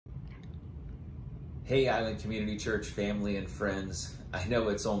Hey, Island Community Church family and friends. I know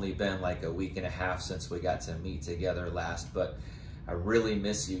it's only been like a week and a half since we got to meet together last, but I really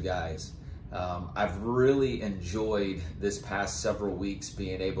miss you guys. I've really enjoyed this past several weeks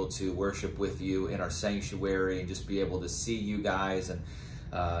being able to worship with you in our sanctuary and just be able to see you guys and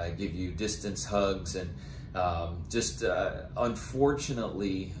give you distance hugs. And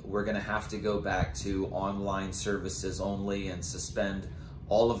unfortunately, we're going to have to go back to online services only and suspend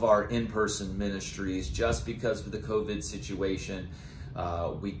all of our in-person ministries just because of the COVID situation.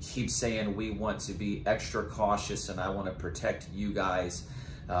 We keep saying we want to be extra cautious, and I want to protect you guys.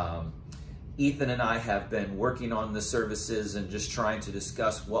 Ethan and I have been working on the services and just trying to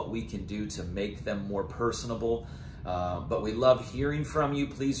discuss what we can do to make them more personable. But we love hearing from you.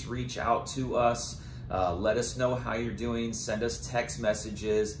 Please reach out to us. Let us know how you're doing. Send us text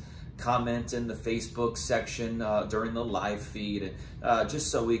messages. Comment in the Facebook section during the live feed, and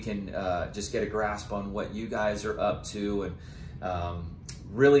just so we can just get a grasp on what you guys are up to. And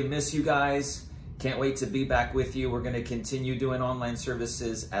really miss you guys. Can't wait to be back with you. We're going to continue doing online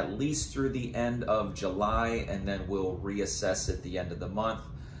services at least through the end of July, and then we'll reassess at the end of the month.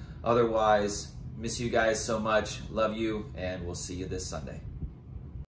 Otherwise, miss you guys so much. Love you, and we'll see you this Sunday.